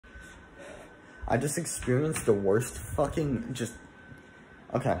I just experienced the worst fucking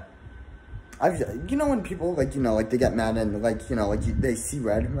okay. You know when people, like, you know, like, they get mad and, like, you know, like, they see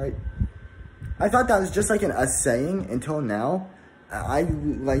red, right? I thought that was just, like, a saying until now. I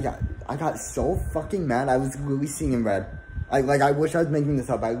got so fucking mad, I was literally seeing in red. I wish I was making this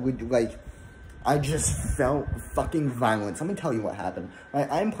up. I just felt fucking violence. Let me tell you what happened. Right,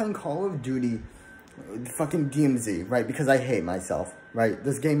 I'm playing Call of Duty fucking DMZ, right, because I hate myself, right?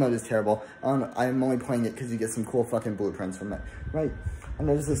 This game mode is terrible. I'm only playing it because you get some cool fucking blueprints from it, right? And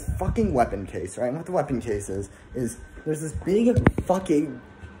there's this fucking weapon case, right? And what the weapon case is there's this big fucking,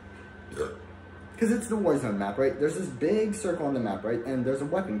 because it's the Warzone map, right? There's this big circle on the map, right? And there's a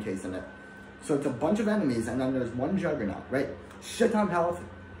weapon case in it. So it's a bunch of enemies, and then there's one juggernaut, right? Shit ton of health,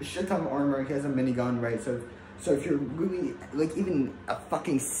 shit ton of armor, he has a minigun, right? So if you're really, like, even a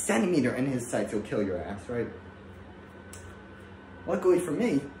fucking centimeter in his sights, he'll kill your ass, right? Luckily for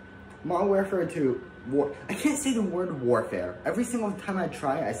me, Modern Warfare 2, I can't say the word warfare. Every single time I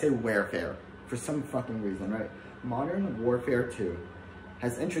try, I say warfare. For some fucking reason, right? Modern Warfare 2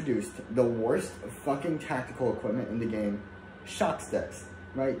 has introduced the worst fucking tactical equipment in the game. Shock sticks,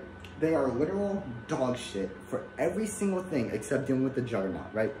 right? They are literal dog shit for every single thing except dealing with the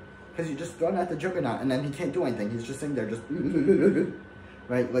Juggernaut, right? Because you just throw it at the Juggernaut and then he can't do anything. He's just sitting there just,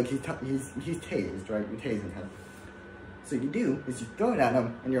 right? Like he's tased, right? You're tasing him. So you do is you throw it at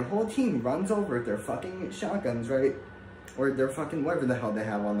him and your whole team runs over with their fucking shotguns, right? Or their fucking whatever the hell they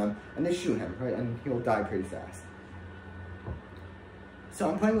have on them, and they shoot him, right? And he'll die pretty fast. So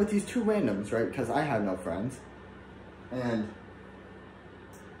I'm playing with these two randoms, right? Because I have no friends. And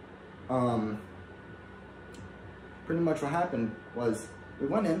pretty much what happened was we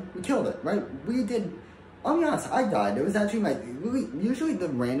went in, we killed it, right? We did, I'll be honest, I died. It was actually usually the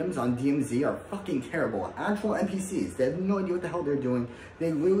randoms on DMZ are fucking terrible. Actual NPCs, they have no idea what the hell they're doing.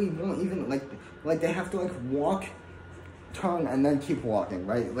 They literally won't even, like they have to, like, walk, turn, and then keep walking,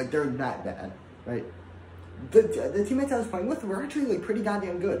 right? Like, they're that bad, right? The teammates I was playing with were actually, like, pretty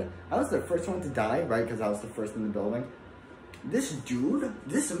goddamn good. I was the first one to die, right? Because I was the first in the building. This dude,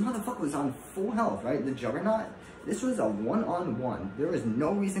 this motherfucker was on full health, right? The Juggernaut. This was a one-on-one. There was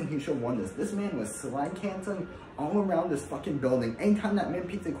no reason he should have won this. This man was slide canceling all around this fucking building. Anytime that man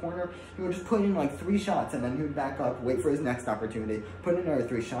peeked the corner, he would just put in like 3 shots and then he would back up, wait for his next opportunity, put in another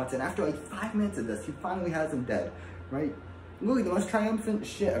 3 shots, and after like 5 minutes of this, he finally has him dead, right? Literally the most triumphant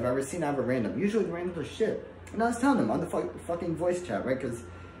shit I've ever seen out of a random. Usually the randoms are shit. And I was telling him on the fucking voice chat, right? Because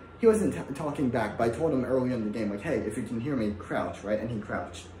he wasn't talking back, but I told him early in the game, like, hey, if you can hear me, crouch, right? And he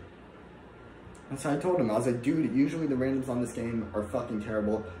crouched. And so I told him, I was like, dude, usually the randoms on this game are fucking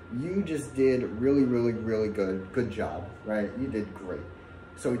terrible. You just did really, really, really good. Good job, right? You did great.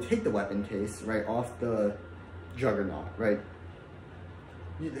 So we take the weapon case, right, off the Juggernaut, right?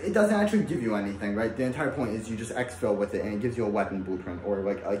 It doesn't actually give you anything, right? The entire point is you just exfil with it and it gives you a weapon blueprint or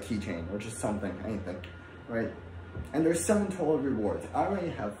like a keychain or just something, anything, right? And there's 7 total rewards. I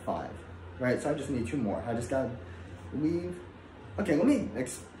already have 5, right? So I just need 2 more. I just gotta leave. Okay, let me,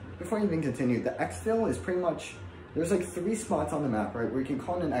 before I even continue, the exfil is pretty much, there's like 3 spots on the map, right? Where you can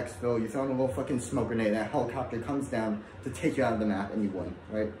call in an exfil, you throw in a little fucking smoke grenade, and a helicopter comes down to take you out of the map and you win,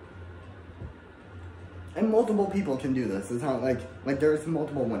 right? And multiple people can do this. It's not like there's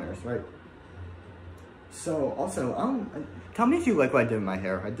multiple winners, right? So also, tell me if you like what I did in my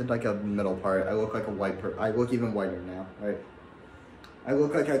hair. I did like a middle part. I look like a white I look even whiter now, right? I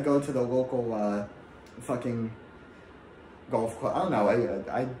look like I go to the local fucking golf club. I don't know.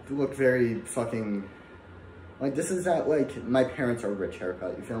 I look very fucking like this is that like my parents are rich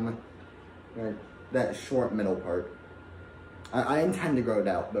haircut. You feel me? Right? That short middle part. I intend to grow it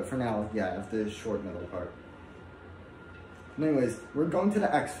out, but for now, yeah, I have the short middle part. Anyways, we're going to the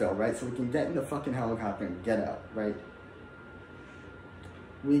exfil, right? So we can get in the fucking helicopter and get out, right?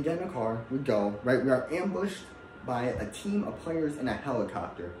 We get in a car, we go, right? We are ambushed by a team of players in a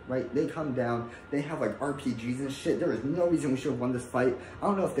helicopter, right? They come down, they have like RPGs and shit. There is no reason we should have won this fight. I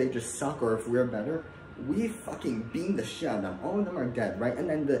don't know if they just suck or if we're better. We fucking beamed the shit out of them. All of them are dead, right? And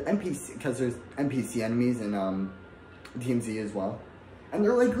then the NPC, because there's NPC enemies in DMZ as well. And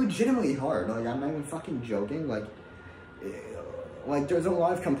they're like legitimately hard. Like, I'm not even fucking joking. Like there's a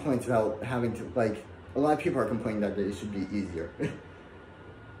lot of complaints about having to, like, a lot of people are complaining that they should be easier.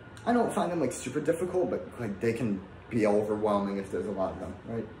 I don't find them like super difficult, but like they can be overwhelming if there's a lot of them,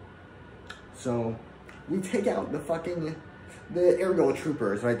 right? So we take out the aerial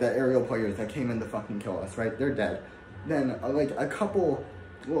troopers, right? The aerial players that came in to fucking kill us, right? They're dead. Then like a couple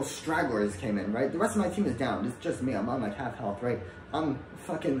little stragglers came in, right? The rest of my team is down. It's just me. I'm on like half health, right? I'm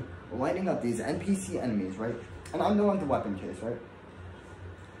fucking lighting up these NPC enemies, right? And I'm the one with the weapon case, right?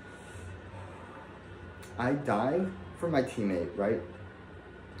 I dive for my teammate, right?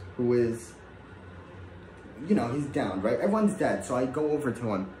 Who is, you know, he's down, right? Everyone's dead, so I go over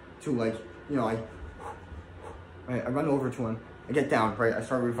to him to, like, you know, I run over to him, I get down, right? I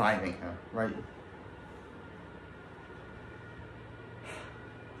start reviving him, right?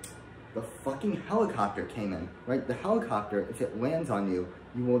 The fucking helicopter came in, right? The helicopter, if it lands on you,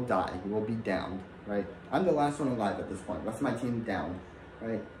 you will die. You will be downed, right? I'm the last one alive at this point. Rest of my team down,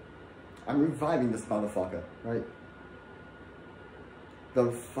 right? I'm reviving this motherfucker, right?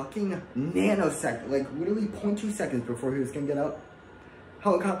 The fucking nanosecond, like literally 0.2 seconds before he was gonna get up,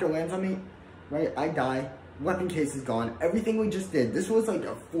 helicopter lands on me, right? I die. Weapon case is gone. Everything we just did. This was like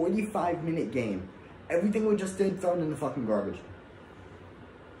a 45-minute game. Everything we just did, thrown in the fucking garbage.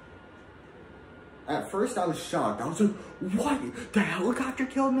 At first, I was shocked. I was like, what? The helicopter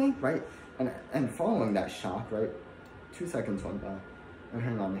killed me? Right? And following that shock, right? 2 seconds went by. And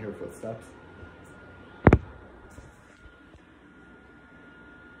hang on, I hear footsteps.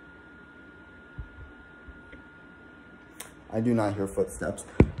 I do not hear footsteps,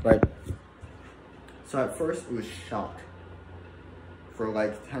 right? So at first, it was shock for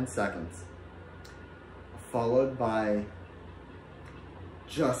like 10 seconds. Followed by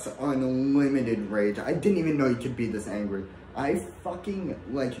just unlimited rage. I didn't even know you could be this angry. I fucking,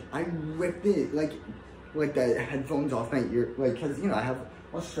 like, I ripped it, like the headphones off my ear, like, cause, you know,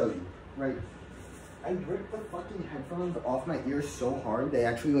 I'll show you, right? I ripped the fucking headphones off my ear so hard, they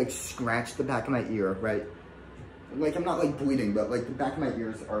actually, like, scratched the back of my ear, right? Like, I'm not, like, bleeding, but, like, the back of my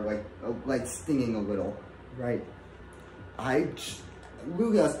ears are, like stinging a little, right?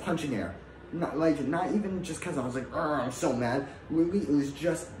 Literally, I was punching air. Not even just because I was like, I'm so mad. Literally, it was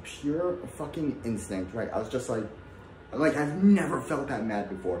just pure fucking instinct, right? I was just like I've never felt that mad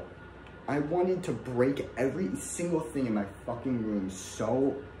before. I wanted to break every single thing in my fucking room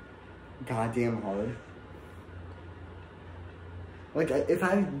so goddamn hard. Like, if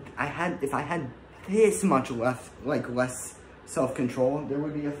I had this much less self-control, there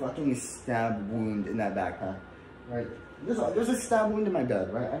would be a fucking stab wound in that backpack, right? There's a stab wound in my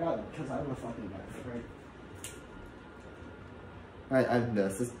bed, right? Because I have a fucking knife, right? Right, I have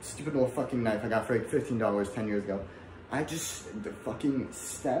this stupid little fucking knife I got for like $15 10 years ago. I just fucking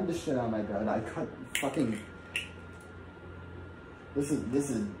stabbed the shit out of my bed. I cut fucking. This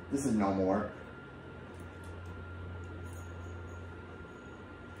is no more.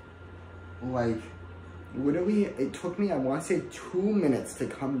 Like, literally, it took me, I want to say 2 minutes to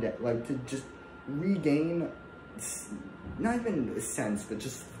come down, like, to just regain. Not even a sense, but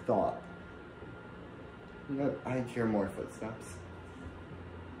just thought. You know, I hear more footsteps.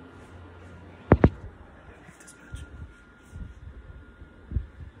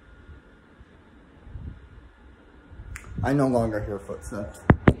 I no longer hear footsteps.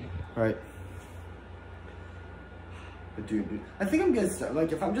 Right? But dude, I think I'm gonna start,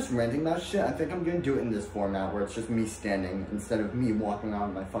 like, if I'm just renting that shit, I think I'm gonna do it in this format where it's just me standing instead of me walking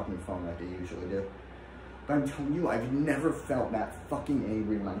around with my fucking phone like I usually do. But I'm telling you, I've never felt that fucking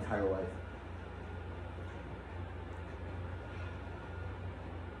angry in my entire life.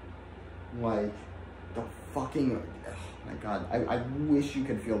 Like, the fucking, oh my god, I wish you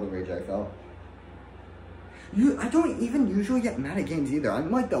could feel the rage I felt. I don't even usually get mad at games either.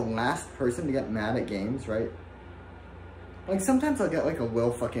 I'm like the last person to get mad at games, right? Like, sometimes I'll get like a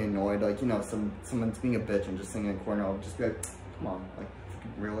little fucking annoyed, like, you know, someone's being a bitch and just sitting in a corner, I'll just be like, come on, like,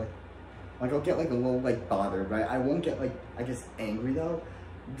 really? Like, I'll get, like, a little, like, bothered, right? I won't get, like, I guess, angry, though.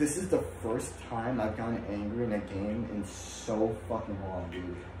 This is the first time I've gotten angry in a game in so fucking long,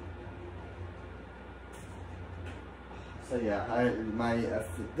 dude. So, yeah,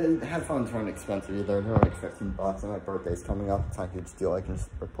 the headphones weren't expensive either. They're like $15, and my birthday's coming up. It's not a huge deal. I can just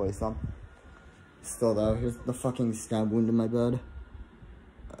replace them. Still, though, here's the fucking stab wound in my bed.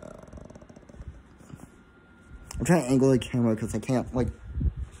 I'm trying to angle the camera because I can't, like...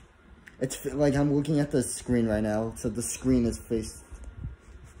 It's like I'm looking at the screen right now, so the screen is faced.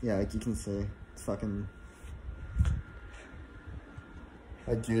 Yeah, like you can see, it's fucking.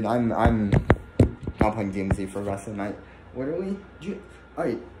 Like, dude, I'm not playing DMZ for the rest of the night. Literally,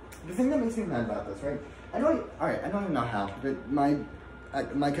 alright. The thing that makes me mad about this, right? I don't even know how, but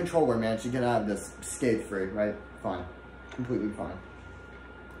my controller managed to get out of this scathe-free, right? Fine, completely fine.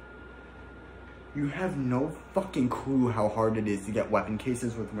 You have no fucking clue how hard it is to get weapon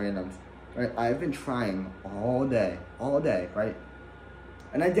cases with randoms. Right, I've been trying all day, right?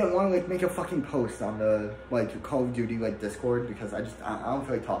 And I didn't want to, like, make a fucking post on the, like, Call of Duty, like, Discord, because I don't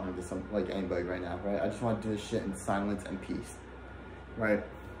feel like talking to anybody right now, right? I just want to do this shit in silence and peace, right?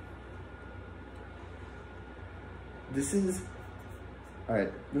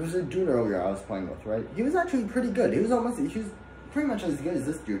 Alright, there was a dude earlier I was playing with, right? He was actually pretty good. He was pretty much as good as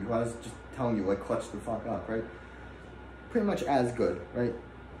this dude who I was just telling you, like, clutch the fuck up, right? Pretty much as good, right?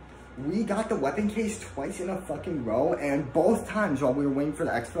 We got the weapon case twice in a fucking row, and both times while we were waiting for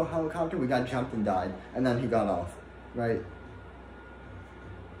the exfil helicopter, we got jumped and died, and then he got off, right?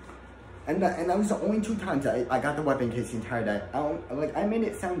 And that was the only 2 times I got the weapon case the entire day. I made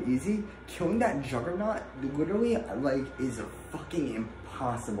it sound easy. Killing that juggernaut literally, like, is fucking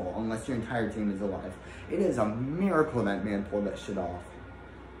impossible unless your entire team is alive. It is a miracle that man pulled that shit off.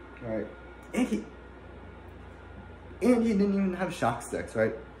 Right? And he didn't even have shock sticks,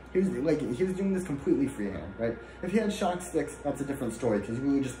 right? He was doing this completely freehand, right? If he had shock sticks, that's a different story, because you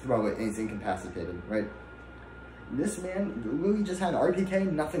really just throw it and he's incapacitated, right? This man really just had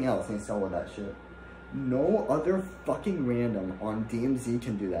RPK, nothing else, and he still with that shit. No other fucking random on DMZ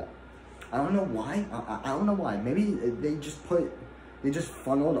can do that. I don't know why. I don't know why. Maybe they just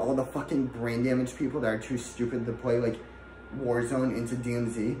funneled all the fucking brain damaged people that are too stupid to play, like, Warzone into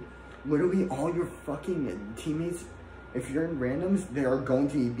DMZ. Literally all your fucking teammates, if you're in randoms, they are going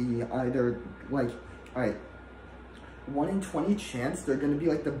to be either, like, alright, 1 in 20 chance they're going to be,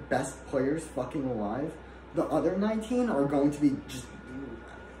 like, the best players fucking alive. The other 19 are going to be just,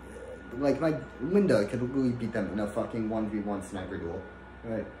 like, my Linda could really beat them in a fucking 1v1 sniper duel,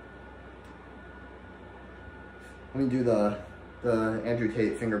 right? Let me do the Andrew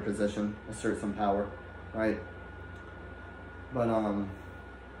Tate finger position, assert some power, right? But,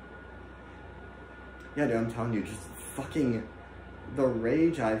 yeah, dude, I'm telling you, just fucking, the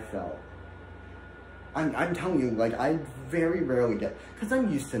rage I felt. I'm telling you, like, I very rarely get, because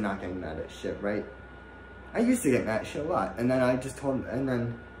I'm used to not getting mad at shit, right? I used to get mad at shit a lot, and then I just told, and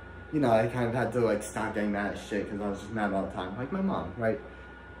then, you know, I kind of had to, like, stop getting mad at shit, because I was just mad all the time, like my mom, right?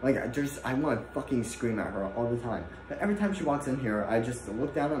 Like, I want to fucking scream at her all the time, but every time she walks in here, I just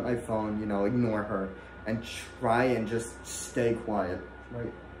look down at my phone, you know, ignore her, and try and just stay quiet,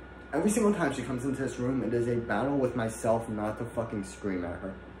 right? Every single time she comes into this room, it is a battle with myself not to fucking scream at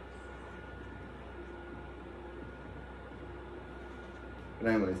her. But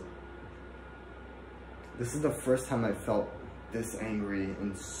anyways, this is the first time I felt this angry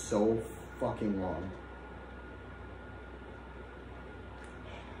in so fucking long.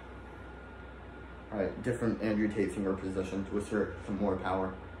 Alright, different Andrew Tate finger position to assert some more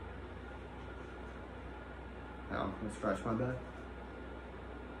power. Now, I'm gonna scratch my back.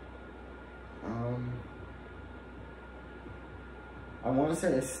 I want to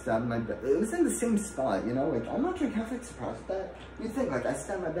say I stabbed my bed. It was in the same spot, you know? Like, I'm not sure Catholic surprised with that. You'd think, like, I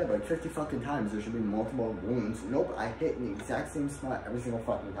stabbed my bed like 50 fucking times. There should be multiple wounds. Nope, I hit in the exact same spot every single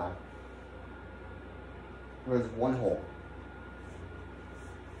fucking time. There's one hole.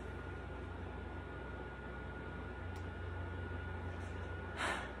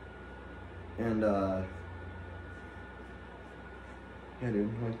 And, yeah,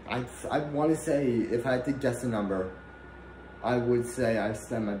 dude, like, I want to say, if I had to guess a number, I would say I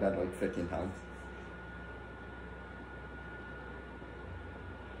stabbed my bed like 15 times.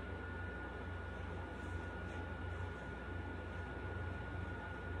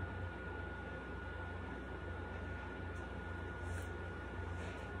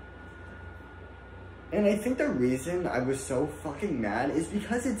 And I think the reason I was so fucking mad is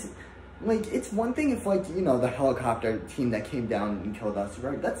because it's, like, it's one thing if, like, you know, the helicopter team that came down and killed us,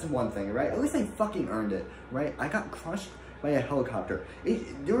 right? That's one thing, right? At least I fucking earned it, right? I got crushed by a helicopter.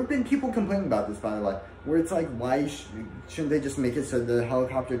 There have been people complaining about this, by the way, where it's like, why shouldn't they just make it so the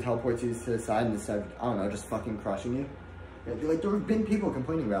helicopter teleports you to the side instead of, I don't know, just fucking crushing you? Like, there have been people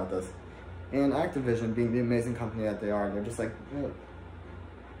complaining about this. And Activision, being the amazing company that they are, they're just like, hey,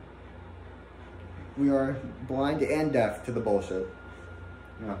 we are blind and deaf to the bullshit.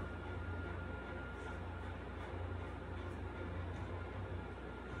 Yeah.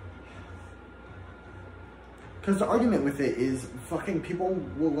 Because the argument with it is fucking people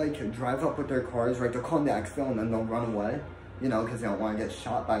will, like, drive up with their cars, right? They'll call them the exfil and then they'll run away, you know, because they don't want to get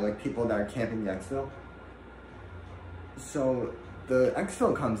shot by, like, people that are camping the exfil. So the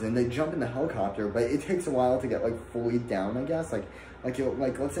exfil comes in, they jump in the helicopter, but it takes a while to get, like, fully down, I guess. Like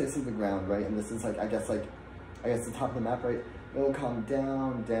let's say this is the ground, right? And this is, like, I guess the top of the map, right? It'll come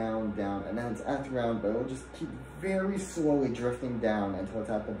down, down, down, and then it's at the ground, but it'll just keep very slowly drifting down until it's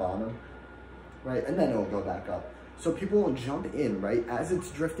at the bottom. Right, and then it'll go back up. So people will jump in, right, as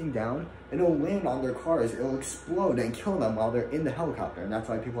it's drifting down, and it'll land on their cars, it'll explode and kill them while they're in the helicopter, and that's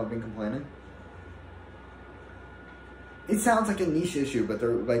why people have been complaining. It sounds like a niche issue, but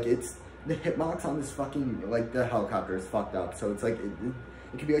they're, like, it's, the hitbox on this fucking, like, the helicopter is fucked up, so it's like,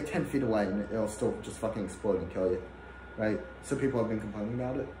 it could be like 10 feet away, and it'll still just fucking explode and kill you. right? So people have been complaining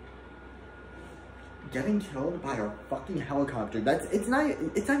about it. Getting killed by a fucking helicopter, it's not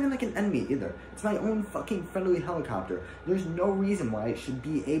even like an enemy either. It's my own fucking friendly helicopter. There's no reason why it should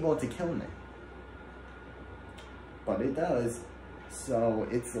be able to kill me. But it does. So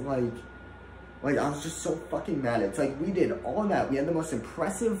it's like I was just so fucking mad. It's like we did all that. We had the most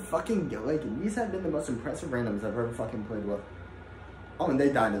impressive fucking, like, these have been the most impressive randoms I've ever fucking played with. Oh, and they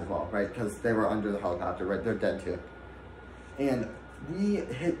died as well, right? Because they were under the helicopter, right? They're dead too. And we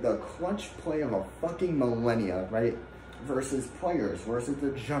hit the clutch play of a fucking millennia, right? Versus players, versus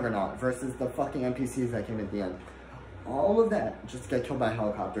the juggernaut, versus the fucking NPCs that came at the end. All of that just got killed by a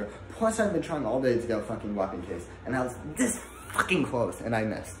helicopter. Plus, I've been trying all day to get a fucking weapon case. And I was this fucking close, and I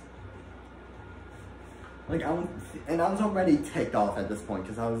missed. Like, I was already ticked off at this point,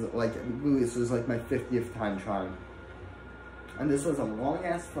 because I was, like, this was, like, my 50th time trying. And this was a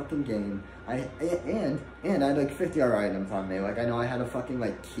long-ass fucking game. And I had, like, 50 other items on me. Like, I know I had a fucking,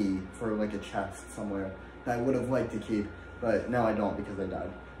 like, key for, like, a chest somewhere that I would have liked to keep. But now I don't, because I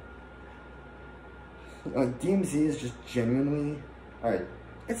died. Like, DMZ is just genuinely... Alright,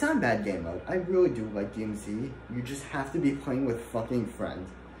 it's not a bad game mode. I really do like DMZ. You just have to be playing with fucking friends.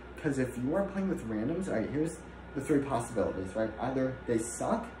 Because if you are playing with randoms, alright, here's the 3 possibilities, right? Either they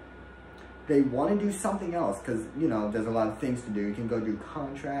suck, they want to do something else, because, you know, there's a lot of things to do. You can go do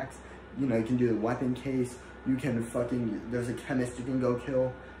contracts, you know, you can do the weapon case, you can fucking, there's a chemist you can go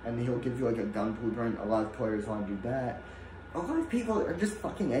kill, and he'll give you, like, a gun blueprint. A lot of players want to do that. A lot of people are just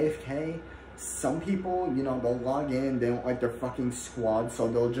fucking AFK. Some people, you know, they'll log in, they don't like their fucking squad, so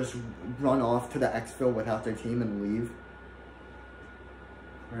they'll just run off to the exfil without their team and leave.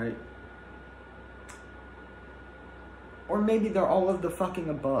 Right? Or maybe they're all of the fucking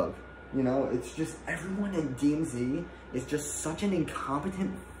above. You know, it's just everyone in DMZ is just such an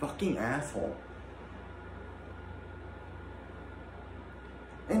incompetent fucking asshole.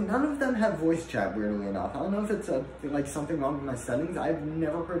 And none of them have voice chat, weirdly enough. I don't know if it's like something wrong with my settings. I've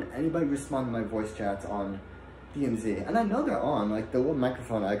never heard anybody respond to my voice chats on DMZ. And I know they're on, like the little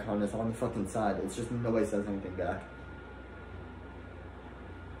microphone icon is on the fucking side. It's just nobody says anything back.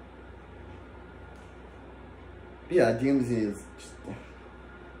 But yeah, DMZ is just,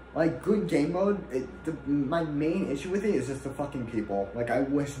 like, good game mode. My main issue with it is just the fucking people. Like, I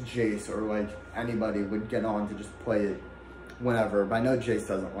wish Jace or, like, anybody would get on to just play it whenever. But I know Jace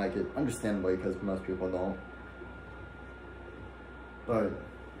doesn't like it, understandably, because most people don't. But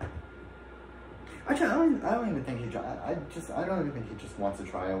actually, I don't even think he I don't even think he just wants to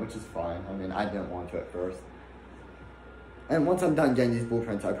try it, which is fine. I mean, I didn't want to at first. And once I'm done getting these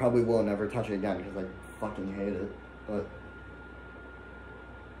blueprints, I probably will never touch it again because I fucking hate it. But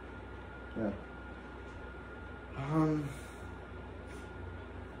yeah.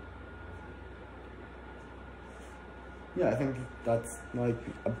 Yeah, I think that's, like,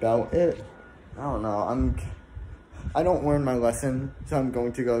 about it. I don't know, I don't learn my lesson, so I'm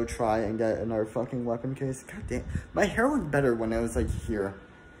going to go try and get another fucking weapon case. God damn, my hair looked better when it was, like, here.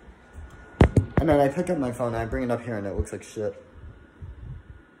 And then I pick up my phone and I bring it up here and it looks like shit.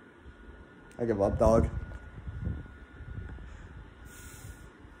 I give up, dog.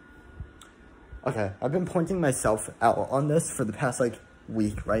 Okay, I've been pointing myself out on this for the past, like,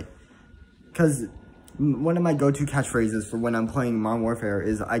 week, right? Because one of my go-to catchphrases for when I'm playing Modern Warfare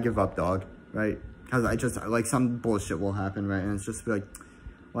is, I give up, dog, right? Because I just, like, some bullshit will happen, right? And it's just like,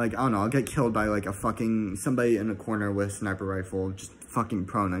 I don't know, I'll get killed by, like, somebody in a corner with a sniper rifle, just fucking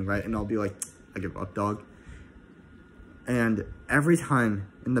proning, right? And I'll be like, I give up, dog. And every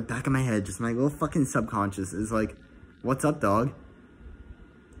time, in the back of my head, just my little fucking subconscious is like, what's up, dog?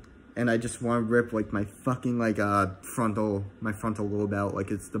 And I just want to rip, like, my fucking, like, frontal lobe out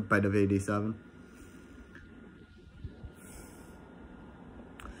like it's the bite of 87.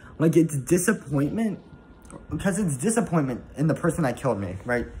 Like, it's disappointment, because it's disappointment in the person that killed me,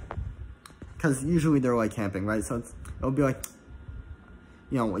 right? Because usually they're, like, camping, right? So it'll be, like,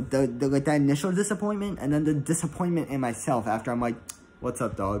 you know, like, like, that initial disappointment, and then the disappointment in myself after I'm like, what's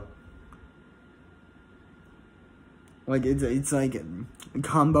up, dog? Like, it's like,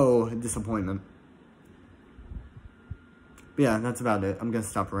 combo disappointment. But yeah, that's about it. I'm gonna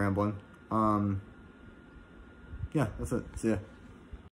stop rambling. Yeah, that's it. See ya.